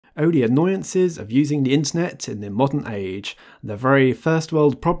only annoyances of using the internet in the modern age, the very first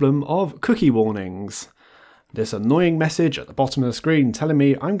world problem of cookie warnings. This annoying message at the bottom of the screen telling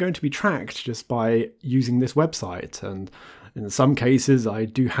me I'm going to be tracked just by using this website, and in some cases I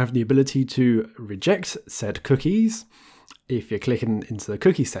do have the ability to reject said cookies if you're clicking into the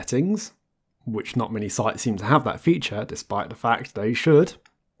cookie settings, which not many sites seem to have that feature despite the fact they should.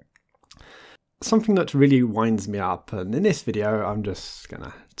 Something that really winds me up, and in this video I'm just going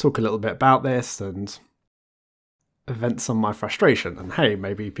to talk a little bit about this and vent some of my frustration, and hey,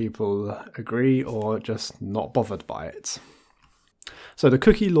 maybe people agree or just not bothered by it. So the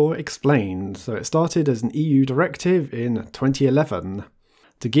cookie law explained. So it started as an EU directive in 2011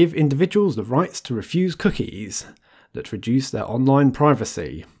 to give individuals the rights to refuse cookies that reduce their online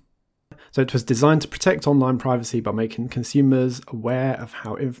privacy. So it was designed to protect online privacy by making consumers aware of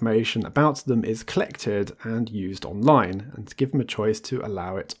how information about them is collected and used online, and to give them a choice to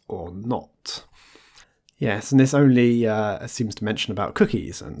allow it or not. Yes, and this only seems to mention about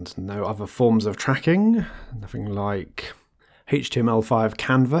cookies and no other forms of tracking, nothing like HTML5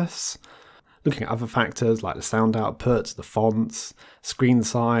 canvas. Looking at other factors like the sound output, the fonts, screen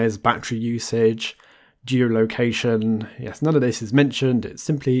size, battery usage, geolocation. Yes, none of this is mentioned. It's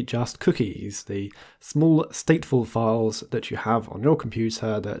simply just cookies, the small stateful files that you have on your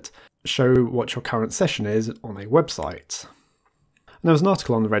computer that show what your current session is on a website. And there was an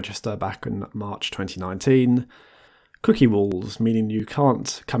article on the Register back in March 2019. Cookie walls, meaning you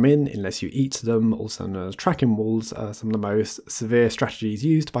can't come in unless you eat them, also known as tracking walls, are some of the most severe strategies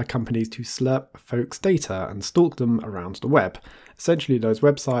used by companies to slurp folks' data and stalk them around the web. Essentially, those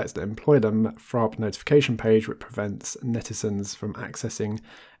websites that employ them throw up a notification page which prevents netizens from accessing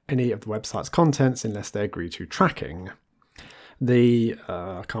any of the website's contents unless they agree to tracking.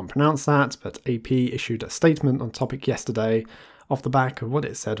 I can't pronounce that, but AP issued a statement on the topic yesterday off the back of what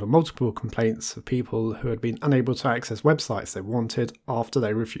it said were multiple complaints of people who had been unable to access websites they wanted after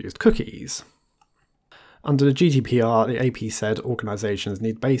they refused cookies. Under the GDPR, the AP said organisations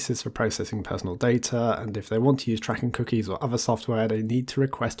need basis for processing personal data, and if they want to use tracking cookies or other software, they need to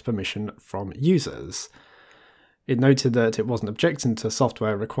request permission from users. It noted that it wasn't objecting to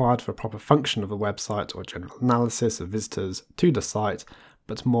software required for proper function of a website or general analysis of visitors to the site,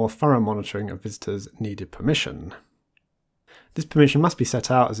 but more thorough monitoring of visitors needed permission. This permission must be set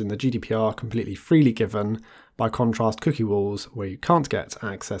out as in the GDPR, completely freely given. By contrast, cookie walls, where you can't get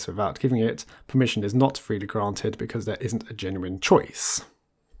access without giving it, permission is not freely granted because there isn't a genuine choice.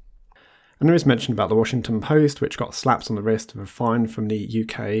 And there is mention about the Washington Post, which got slapped on the wrist with a fine from the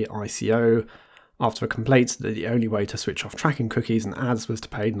UK ICO after a complaint that the only way to switch off tracking cookies and ads was to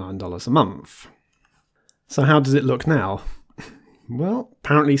pay $9 a month. So how does it look now? Well,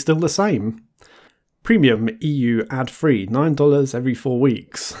 apparently still the same. Premium EU ad-free, $9 every 4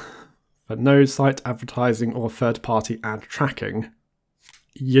 weeks. But no site advertising or third-party ad tracking.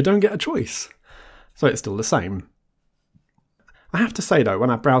 You don't get a choice. So it's still the same. I have to say though,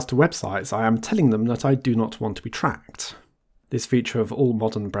 when I browse to websites, I am telling them that I do not want to be tracked. This feature of all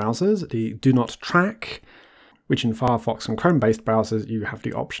modern browsers, the Do Not Track, which in Firefox and Chrome-based browsers you have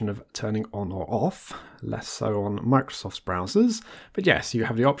the option of turning on or off, less so on Microsoft's browsers. But yes, you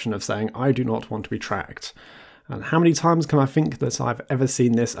have the option of saying, I do not want to be tracked. And how many times can I think that I've ever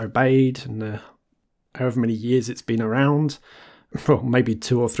seen this obeyed in the however many years it's been around? Well, maybe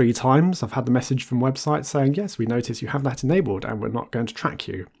 2 or 3 times I've had the message from websites saying, yes, we notice you have that enabled and we're not going to track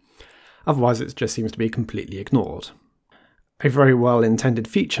you. Otherwise, it just seems to be completely ignored. A very well-intended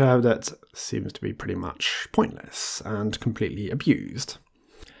feature that seems to be pretty much pointless and completely abused.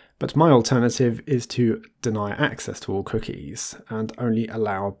 But my alternative is to deny access to all cookies and only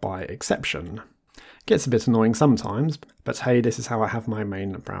allow by exception. Gets a bit annoying sometimes, but hey, this is how I have my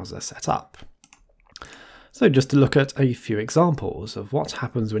main browser set up. So just to look at a few examples of what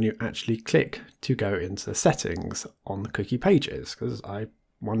happens when you actually click to go into the settings on the cookie pages, because I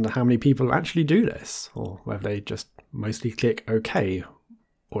wonder how many people actually do this, or whether they just mostly click OK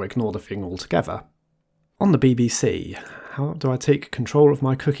or ignore the thing altogether. On the BBC, how do I take control of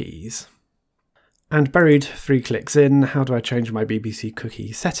my cookies? And buried 3 clicks in, how do I change my BBC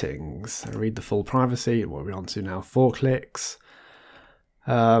cookie settings? I read the full privacy, what are we on to now, 4 clicks.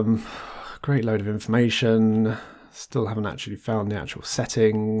 Great load of information, still haven't actually found the actual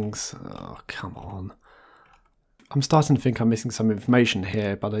settings. Oh, come on. I'm starting to think I'm missing some information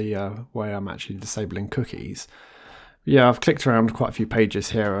here by the way I'm actually disabling cookies. Yeah, I've clicked around quite a few pages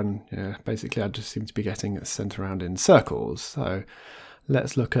here, and yeah, basically I just seem to be getting sent around in circles. So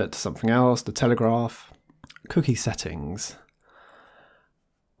let's look at something else, the Telegraph. Cookie settings.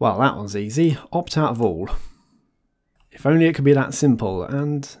 Well, that one's easy. Opt out of all. If only it could be that simple,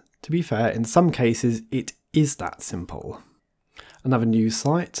 and to be fair, in some cases it is that simple. Another news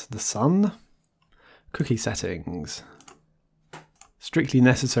site, The Sun. Cookie settings. Strictly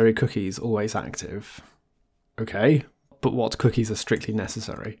necessary cookies always active. Okay, but what cookies are strictly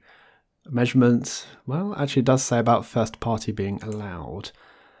necessary? Measurement, well, actually it does say about first party being allowed.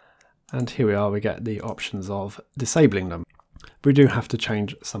 And here we are, we get the options of disabling them. We do have to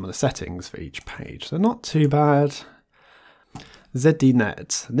change some of the settings for each page, so not too bad.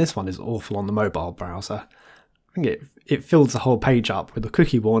 ZDNet, and this one is awful on the mobile browser. I think it fills the whole page up with a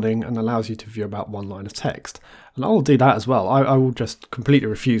cookie warning and allows you to view about one line of text. And I'll do that as well. I will just completely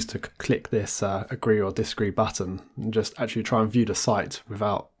refuse to click this agree or disagree button and just actually try and view the site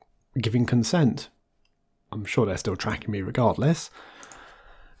without giving consent. I'm sure they're still tracking me regardless.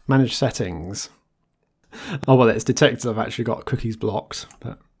 Manage settings. Oh well, it's detected I've actually got cookies blocked,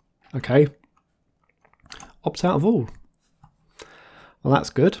 but okay. Opt out of all. Well, that's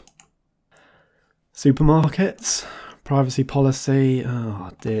good. Supermarkets, privacy policy,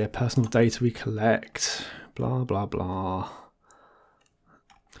 oh dear, personal data we collect, blah blah blah.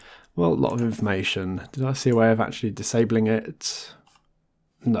 Well, a lot of information. Did I see a way of actually disabling it?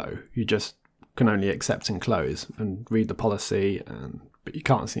 No, you just can only accept and close and read the policy, but you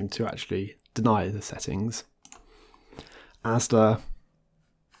can't seem to actually deny the settings. Asda,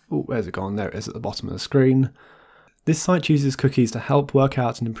 oh, where's it gone? There it is at the bottom of the screen. This site uses cookies to help work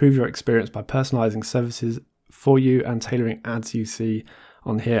out and improve your experience by personalizing services for you and tailoring ads you see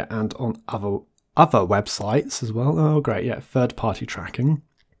on here and on other websites as well. Oh, great. Yeah, third-party tracking.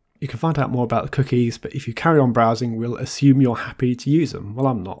 You can find out more about the cookies, but if you carry on browsing, we'll assume you're happy to use them. Well,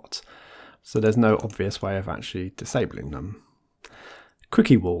 I'm not. So there's no obvious way of actually disabling them.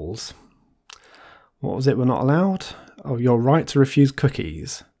 Cookie walls. What was it we're not allowed? Oh, your right to refuse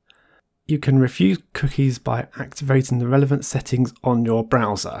cookies. You can refuse cookies by activating the relevant settings on your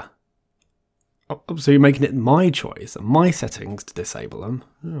browser. Oh, so you're making it my choice and my settings to disable them.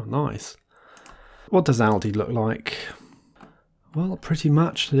 Oh, nice. What does Aldi look like? Well, pretty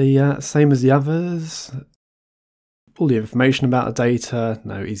much the same as the others. All the information about the data,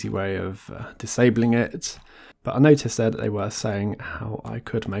 no easy way of disabling it. But I noticed there that they were saying how I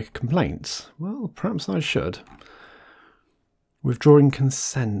could make a complaint. Well, perhaps I should. Withdrawing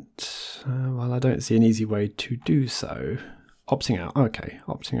consent. Well, I don't see an easy way to do so. Opting out. Okay,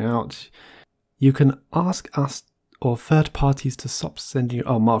 opting out. You can ask us or third parties to stop sending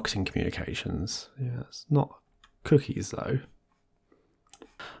you marketing communications. Yeah, it's not cookies though.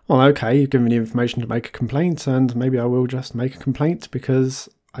 Well, okay, you've given me the information to make a complaint, and maybe I will just make a complaint because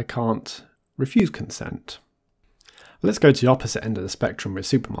I can't refuse consent. Let's go to the opposite end of the spectrum with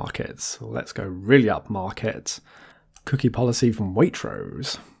supermarkets. Let's go really upmarket. Cookie policy from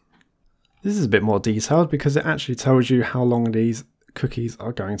Waitrose. This is a bit more detailed because it actually tells you how long these cookies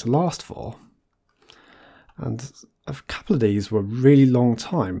are going to last for. And a couple of these were really long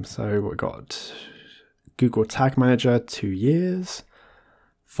time. So we've got Google Tag Manager, 2 years,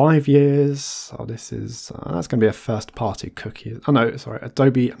 5 years. Oh, this is, that's going to be a first party cookie. Oh no, sorry,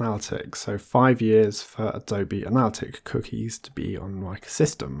 Adobe Analytics. So 5 years for Adobe Analytics cookies to be on like a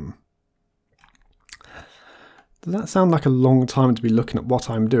system. Does that sound like a long time to be looking at what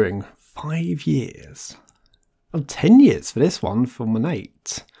I'm doing? 5 years. Oh, 10 years for this one, for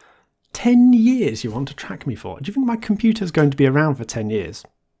Monate. 10 years you want to track me for? Do you think my computer's going to be around for 10 years?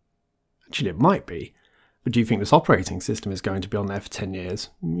 Actually, it might be. But do you think this operating system is going to be on there for 10 years?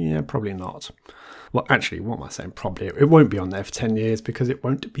 Yeah, probably not. Well, actually, what am I saying? Probably. It won't be on there for 10 years because it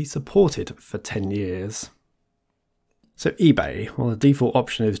won't be supported for 10 years. So eBay, well, the default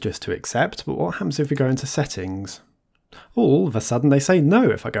option is just to accept, but what happens if we go into settings? All of a sudden they say no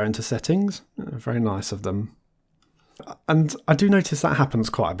if I go into settings. Very nice of them. And I do notice that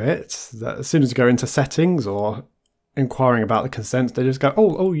happens quite a bit, that as soon as you go into settings or inquiring about the consent, they just go,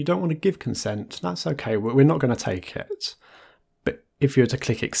 oh, you don't want to give consent. That's okay, we're not going to take it. But if you were to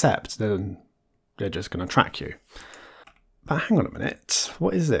click accept, then they're just going to track you. But hang on a minute,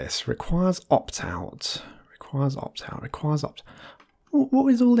 what is this? Requires opt-out. Requires opt-out, requires opt-out.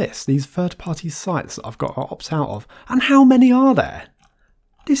 What is all this? These third-party sites that I've got to opt out of? And how many are there?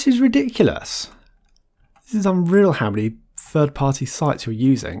 This is ridiculous. This is unreal how many third-party sites you're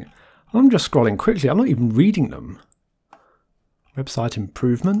using. I'm just scrolling quickly, I'm not even reading them. Website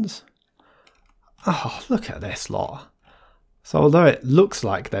improvements. Oh, look at this lot. So although it looks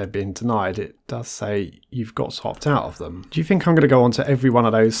like they've been denied, it does say you've got to opt out of them. Do you think I'm going to go onto every one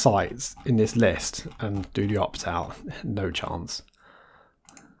of those sites in this list and do the opt out? No chance.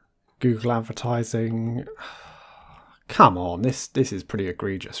 Google advertising. Come on, this is pretty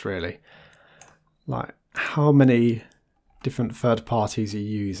egregious, really. Like, how many different third parties you're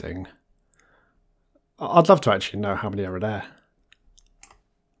using. I'd love to actually know how many are there.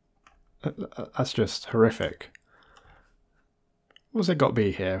 That's just horrific. What's it got to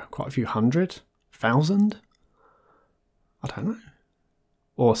be here? Quite a few hundred? 1,000? I don't know.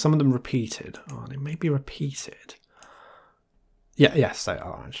 Or some of them repeated. Oh, they may be repeated. Yeah, yes, they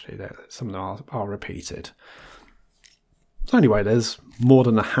are actually. Some of them are repeated. So anyway, there's more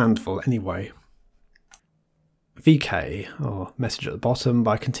than a handful anyway. VK, or message at the bottom.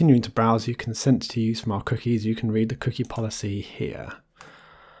 By continuing to browse, you consent to use from our cookies. You can read the cookie policy here.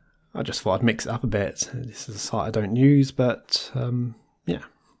 I just thought I'd mix it up a bit. This is a site I don't use, but yeah.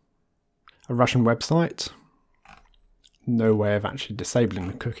 A Russian website. No way of actually disabling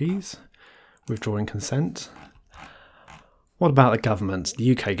the cookies. Withdrawing consent. What about the government,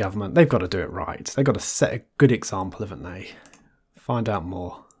 the UK government? They've got to do it right. They've got to set a good example, haven't they? Find out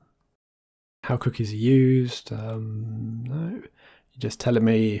more. How cookies are used. No. You're just telling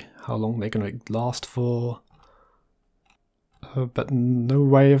me how long they're going to last for. But no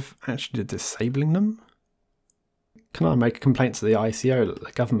way of actually disabling them? Can I make a complaint to the ICO that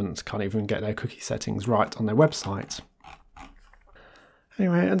the government can't even get their cookie settings right on their website?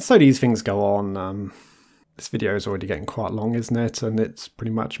 Anyway, and so these things go on. This video is already getting quite long, isn't it? And it's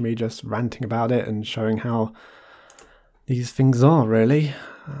pretty much me just ranting about it and showing how these things are, really.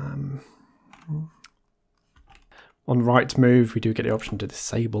 On Rightmove, we do get the option to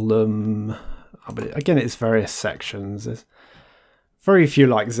disable them. But again, it's various sections. There's very few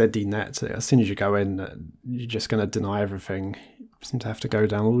like ZDNet. As soon as you go in, you're just going to deny everything. You seem to have to go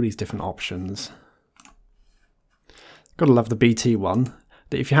down all these different options. Gotta love the BT one.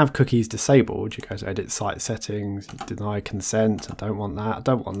 That if you have cookies disabled, you go to edit site settings, deny consent, I don't want that, I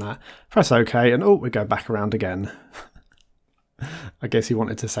don't want that. Press OK, and oh, we go back around again. I guess you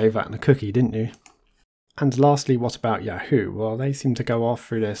wanted to save that in a cookie, didn't you? And lastly, what about Yahoo? Well, they seem to go off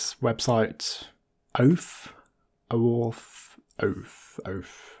through this website, Oath,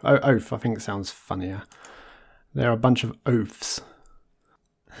 I think it sounds funnier. There are a bunch of oaths.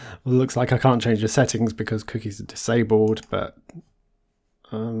 Well, it looks like I can't change the settings because cookies are disabled, but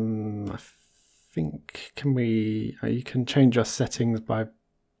I think you can change your settings by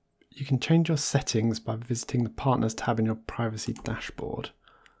visiting the Partners tab in your privacy dashboard.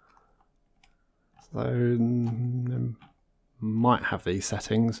 So might have these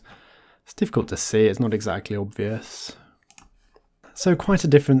settings. It's difficult to see, it's not exactly obvious. So quite a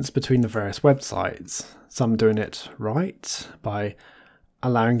difference between the various websites. Some doing it right by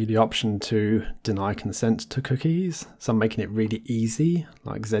allowing you the option to deny consent to cookies. Some making it really easy,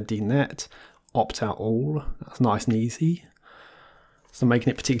 like ZDNet, opt out all. That's nice and easy. Some making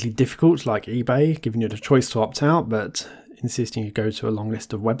it particularly difficult, like eBay, giving you the choice to opt out, but insisting you go to a long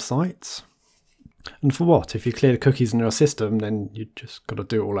list of websites. And for what? If you clear the cookies in your system, then you just got to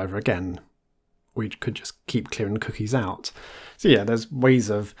do it all over again. Or you could just keep clearing the cookies out. So yeah, there's ways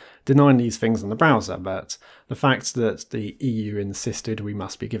of denying these things in the browser, but the fact that the EU insisted we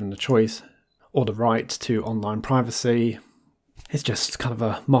must be given the choice or the right to online privacy, it's just kind of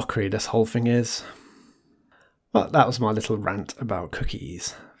a mockery, this whole thing is. But that was my little rant about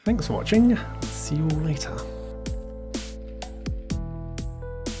cookies. Thanks for watching. See you all later.